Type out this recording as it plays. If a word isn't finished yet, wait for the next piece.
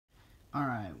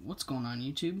Alright, what's going on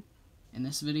YouTube? In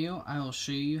this video, I will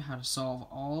show you how to solve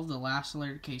all of the last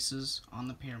layered cases on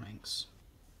the Pyraminx.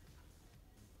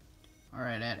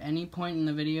 Alright, at any point in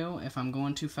the video, if I'm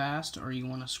going too fast or you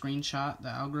want to screenshot the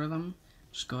algorithm,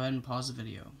 just go ahead and pause the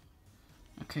video.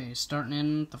 Okay, starting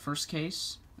in the first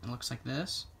case, it looks like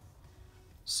this.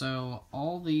 So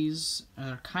all these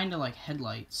are kind of like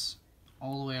headlights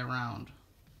all the way around.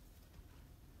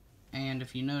 And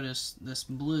if you notice, this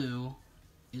blue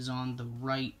is on the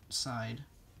right side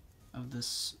of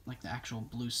this, like the actual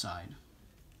blue side.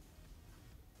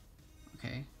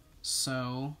 Okay,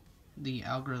 so the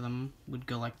algorithm would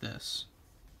go like this.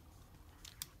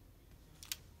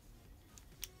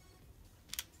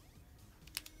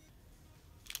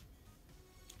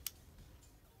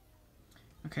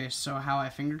 Okay, so how I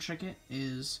finger trick it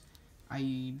is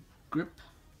I grip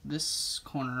this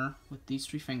corner with these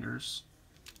three fingers,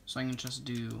 so I can just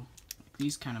do like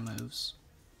these kind of moves.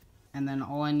 And then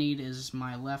all I need is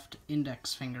my left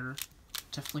index finger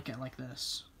to flick it like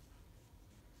this.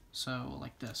 So,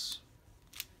 like this.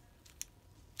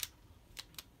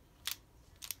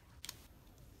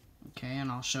 Okay,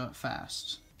 and I'll show it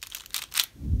fast.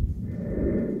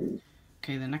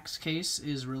 Okay, the next case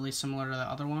is really similar to the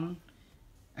other one,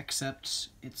 except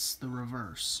it's the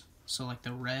reverse. So like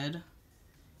the red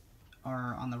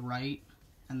are on the right,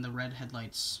 and the red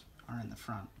headlights are in the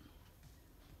front.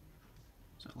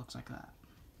 So it looks like that.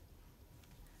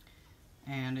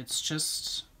 And it's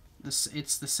just this,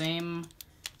 it's the same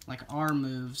like R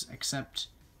moves, except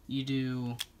you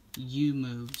do U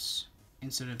moves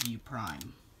instead of U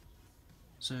prime.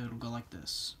 So it'll go like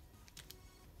this.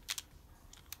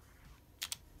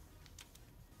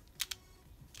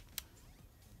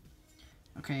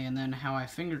 Okay, and then how I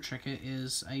finger trick it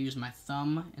is I use my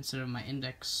thumb instead of my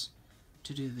index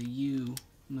to do the U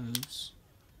moves,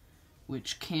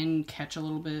 which can catch a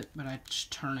little bit, but I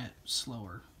just turn it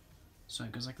slower. So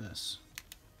it goes like this.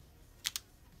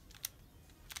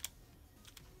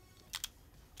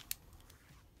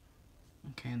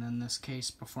 Okay, and then this case,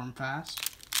 perform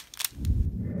fast.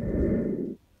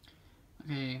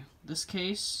 Okay, this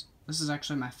case, this is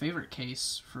actually my favorite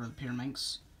case for the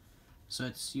Pyraminx. So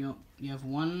it's, you have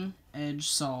one edge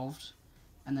solved,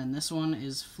 and then this one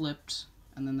is flipped,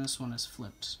 and then this one is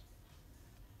flipped.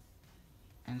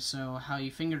 And so how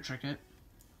you finger trick it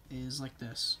is like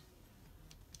this.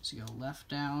 So you go left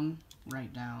down,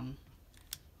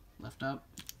 left up,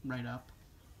 right up.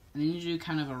 And then you do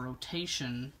kind of a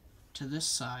rotation to this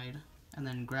side, and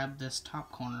then grab this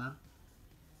top corner,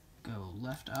 go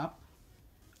left up,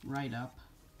 left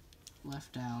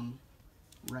down,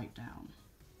 right down.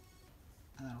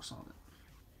 And that'll solve it.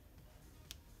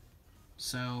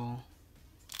 So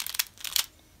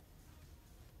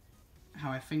how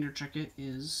I finger trick it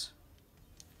is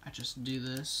I just do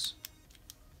this,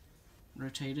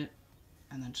 rotate it,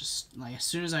 and then just like as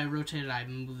soon as I rotate it, I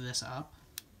move this up,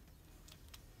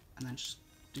 and then just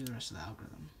do the rest of the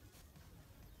algorithm.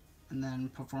 And then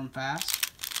perform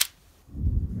fast.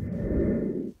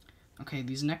 Okay,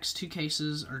 these next two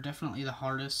cases are definitely the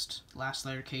hardest last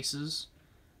layer cases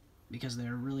because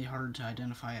they're really hard to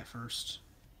identify at first.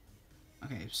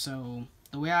 Okay, so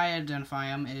the way I identify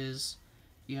them is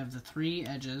you have the three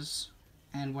edges,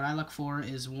 and what I look for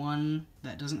is one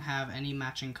that doesn't have any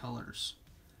matching colors.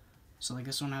 So like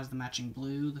this one has the matching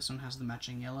blue, this one has the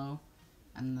matching yellow,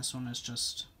 and this one is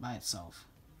just by itself.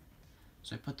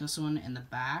 So I put this one in the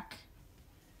back,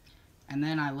 and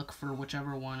then I look for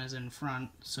whichever one is in front,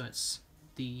 so it's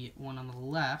the one on the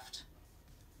left.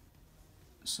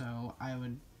 So I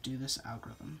would do this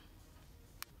algorithm.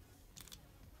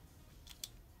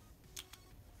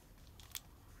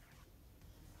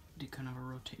 Do kind of a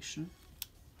rotation.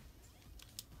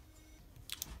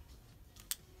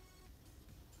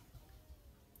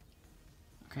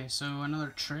 Okay, so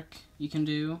another trick you can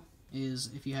do is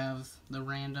if you have the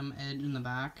random edge in the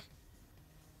back,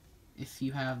 if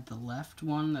you have the left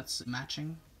one that's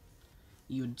matching,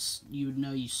 you would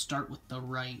know you start with the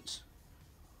right.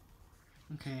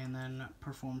 Okay, and then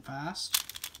perform fast.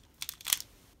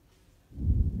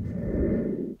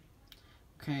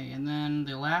 Okay, and then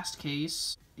the last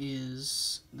case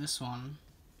is this one.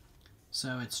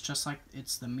 So it's just like,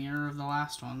 it's the mirror of the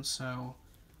last one. So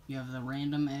you have the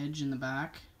random edge in the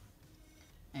back,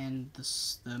 and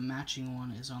the matching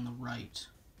one is on the right.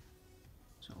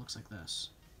 So it looks like this.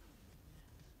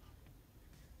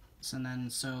 So then,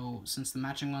 since the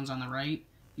matching one's on the right,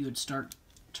 you would start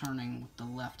turning with the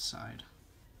left side.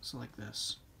 So like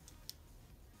this.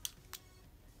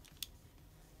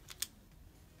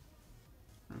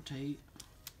 Rotate.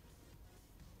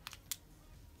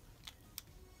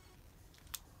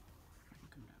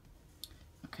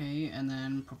 Okay, and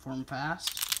then perform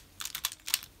fast.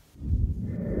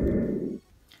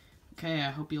 Okay, I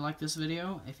hope you liked this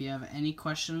video. If you have any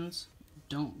questions,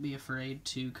 don't be afraid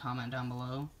to comment down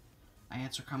below. I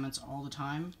answer comments all the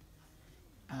time.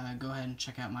 Go ahead and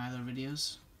check out my other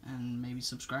videos, and maybe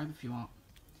subscribe if you want.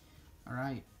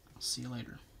 Alright, I'll see you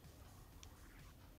later.